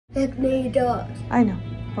It needles. I know,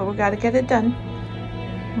 but we gotta get it done.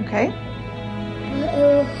 Okay? It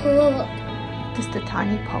will hurt. Just a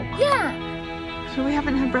tiny poke. Yeah. So we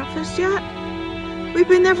haven't had breakfast yet? We've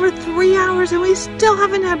been there for 3 hours and we still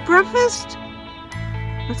haven't had breakfast?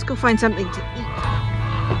 Let's go find something to eat.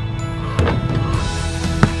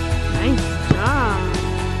 Nice job.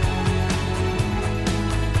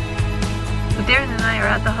 So Darren and I are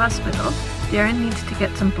at the hospital. Darren needs to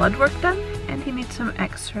get some blood work done and he needs some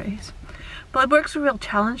x-rays. Blood work's a real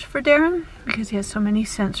challenge for Darren because he has so many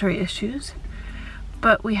sensory issues.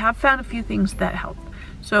 But we have found a few things that help.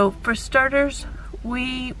 So for starters,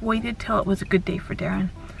 we waited till it was a good day for Darren.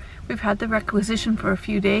 We've had the requisition for a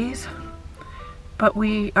few days, but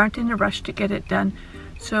we aren't in a rush to get it done.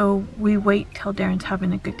 So we wait till Darren's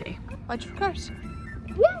having a good day. Watch your cars.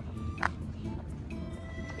 Yeah.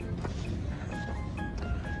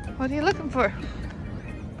 What are you looking for?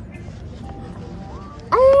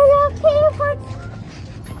 I'm looking for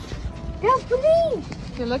the police.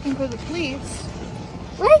 You're looking for the police?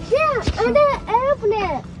 Right there, on the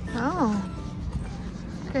airplane. Oh.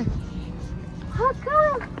 Okay. How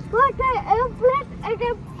come for the airplane and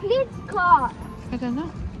the police car? I don't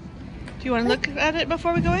know. Do you want to look at it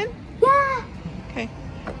before we go in? Yeah. Okay.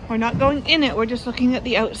 We're not going in it, we're just looking at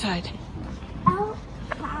the outside.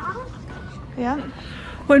 Outside? Yeah.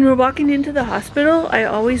 When we're walking into the hospital, I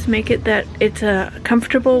always make it that it's a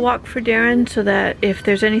comfortable walk for Darren so that if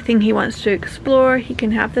there's anything he wants to explore, he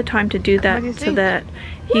can have the time to do that so that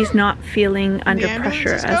he's not feeling under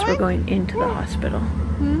pressure as we're going into the hospital.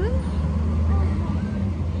 Hmm?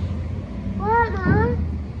 Mama?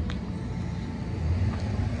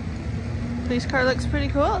 Police car looks pretty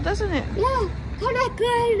cool, doesn't it? Yeah. Can I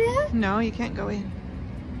go in? No, you can't go in.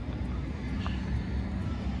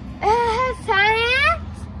 It has science.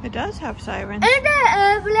 It does have sirens. And the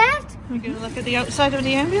ambulance. We're going to look at the outside of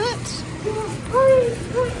the ambulance.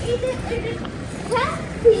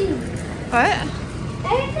 What?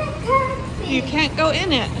 You can't go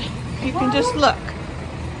in it. You can just look.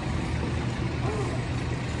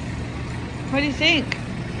 What do you think?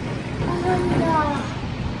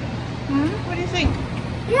 What do you think?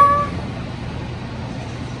 Yeah.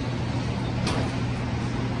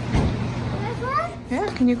 Yeah,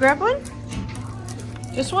 can you grab one?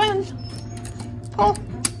 Just one. Pull.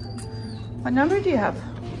 What number do you have?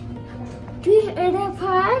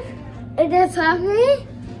 385. And the family.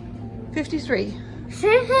 53.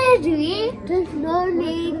 63. There's no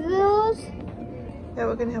needles. Yeah,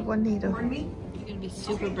 we're gonna have one needle. You're gonna be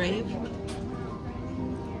super brave.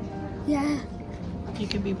 Yeah. You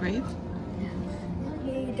can be brave.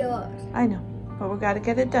 Needles. I know, but we gotta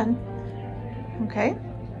get it done. Okay?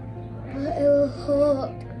 But it will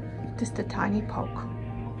hurt. Just a tiny poke.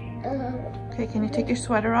 Okay, can you take your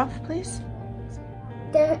sweater off, please?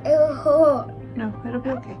 Then it will hurt. No, it'll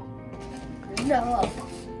be okay. No.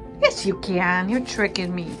 Yes, you can. You're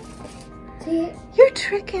tricking me. See? You're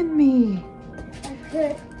tricking me.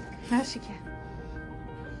 Okay. Yes, you can.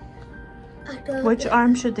 I don't Which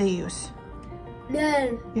arm should they use?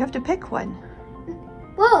 No. You have to pick one.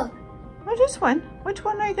 Both. No, just one. Which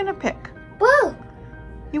one are you gonna pick? Both.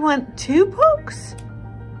 You want 2 pokes?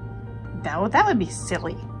 No, that would be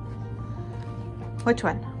silly. Which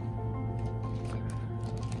one?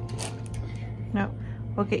 No,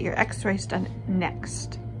 we'll get your x-rays done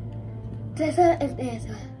next. This one and this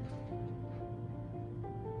one.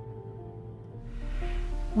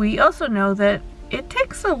 We also know that it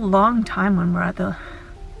takes a long time when we're at the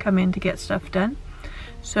come in to get stuff done.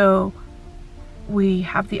 So we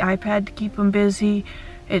have the iPad to keep them busy.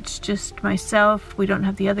 It's just myself. We don't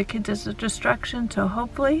have the other kids as a distraction, so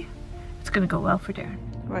hopefully it's gonna go well for Darren.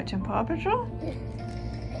 Watching Paw Patrol?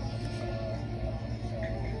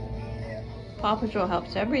 Paw Patrol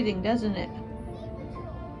helps everything, doesn't it?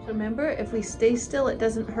 So remember, if we stay still, it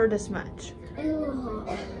doesn't hurt as much.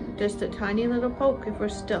 Just a tiny little poke if we're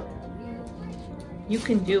still. You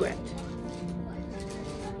can do it.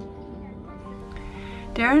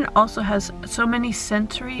 Darren also has so many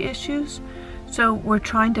sensory issues, so we're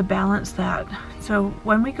trying to balance that. So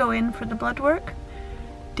when we go in for the blood work,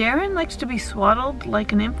 Darren likes to be swaddled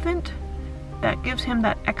like an infant. That gives him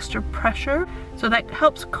that extra pressure, so that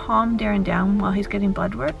helps calm Darren down while he's getting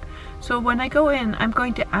blood work. So when I go in, I'm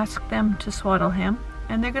going to ask them to swaddle him,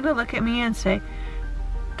 and they're going to look at me and say,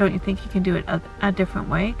 don't you think you can do it a different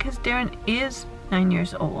way? Because Darren is 9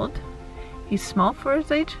 years old. He's small for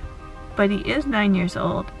his age, but he is 9 years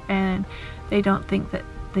old, and they don't think that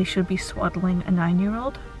they should be swaddling a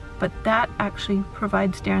 9-year-old. But that actually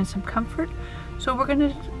provides Darren some comfort. So we're going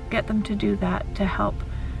to get them to do that to help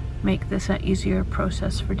make this an easier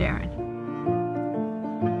process for Darren.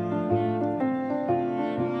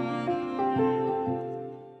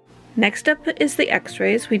 Next up is the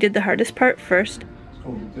x-rays. We did the hardest part first.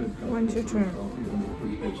 When's your turn?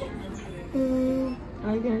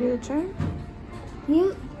 Are you gonna do the turn?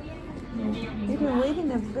 Yeah. You've been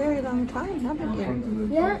waiting a very long time, haven't you?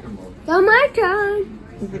 Yeah. It's my turn.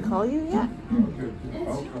 Did they call you yet?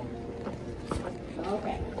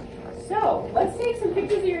 Okay. So, let's take some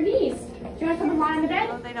pictures of your knees. Do you want to come and lie on the bed?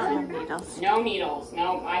 No, they don't have needles. No needles.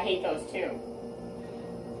 No, I hate those too.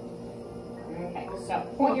 Okay, so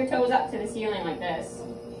point your toes up to the ceiling like this.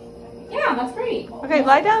 Yeah, that's great. Okay,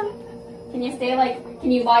 lie down. Can you stay like,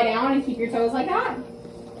 can you lie down and keep your toes like that?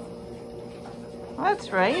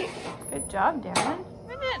 That's right. Good job, Darren.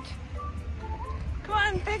 Minute. Come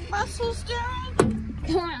on, big muscles, Darren.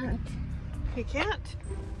 Can't. You can't.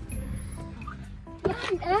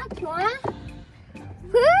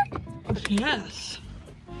 Yes.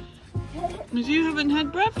 Because you haven't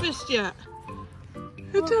had breakfast yet.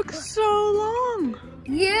 It took so long.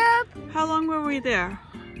 Yep. How long were we there?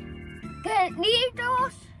 Get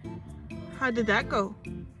needles. How did that go?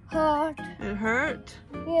 Hurt. It hurt?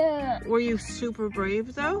 Yeah. Were you super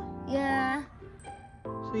brave though? Yeah.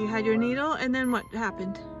 So you had your needle and then what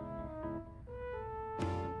happened?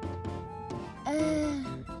 Did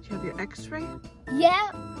you have your x-ray?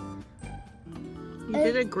 Yeah. You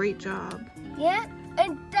did a great job. Yeah.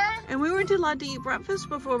 And we weren't allowed to eat breakfast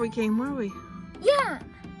before we came, were we? Yeah.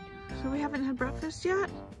 So we haven't had breakfast yet?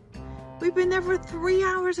 We've been there for 3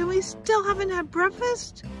 hours and we still haven't had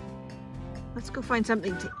breakfast? Let's go find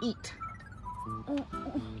something to eat.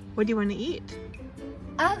 What do you want to eat?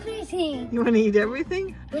 Everything. You want to eat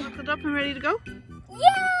everything? Buckled up and ready to go?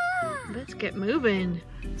 Yeah. Let's get moving.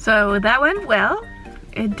 So that went well.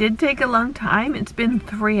 It did take a long time. It's been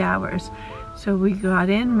 3 hours. So we got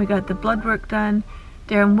in, we got the blood work done.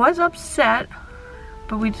 Darren was upset,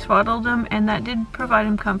 but we swaddled him and that did provide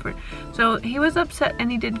him comfort. So he was upset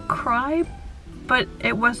and he did cry, but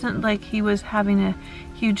it wasn't like he was having a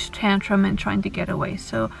huge tantrum and trying to get away.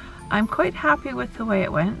 So I'm quite happy with the way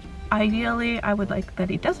it went. Ideally, I would like that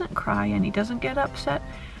he doesn't cry and he doesn't get upset,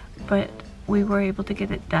 but we were able to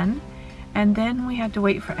get it done. And then we had to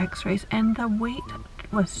wait for x-rays and the wait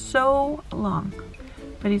was so long.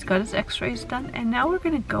 But he's got his x-rays done and now we're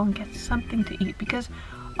gonna go and get something to eat because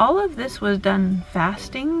all of this was done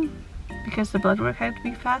fasting because the blood work had to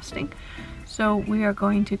be fasting. So we are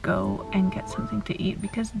going to go and get something to eat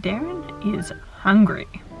because Darren is hungry.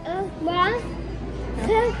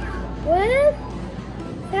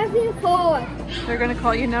 174. They're gonna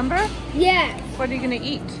call your number? Yes. What are you gonna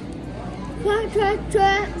eat? Tricks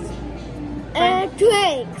and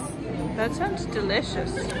tricks. That sounds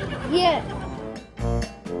delicious. Yes.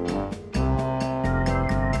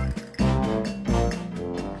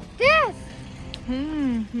 This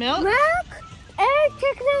Milk? milk and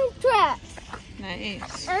chicken and tricks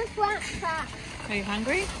Nice. and flat fat. Are you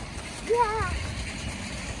hungry? Yeah.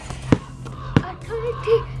 I'm trying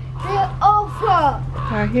to get over.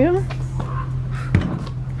 Are you?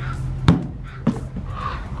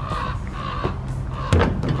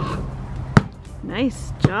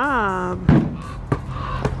 Nice job.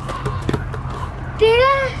 Did I?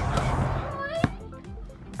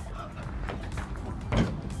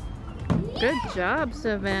 Good job,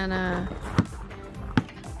 Savannah.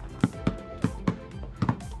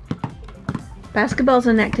 Basketball is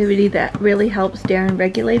an activity that really helps Darren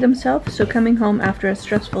regulate himself, so coming home after a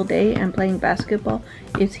stressful day and playing basketball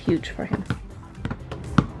is huge for him.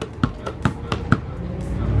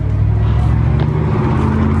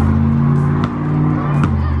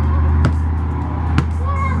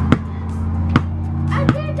 I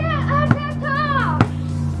did that on the top.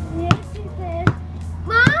 Yes, you did.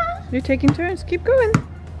 Mom? You're taking turns. Keep going.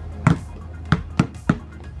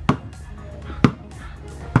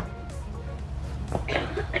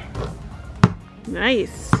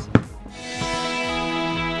 Nice.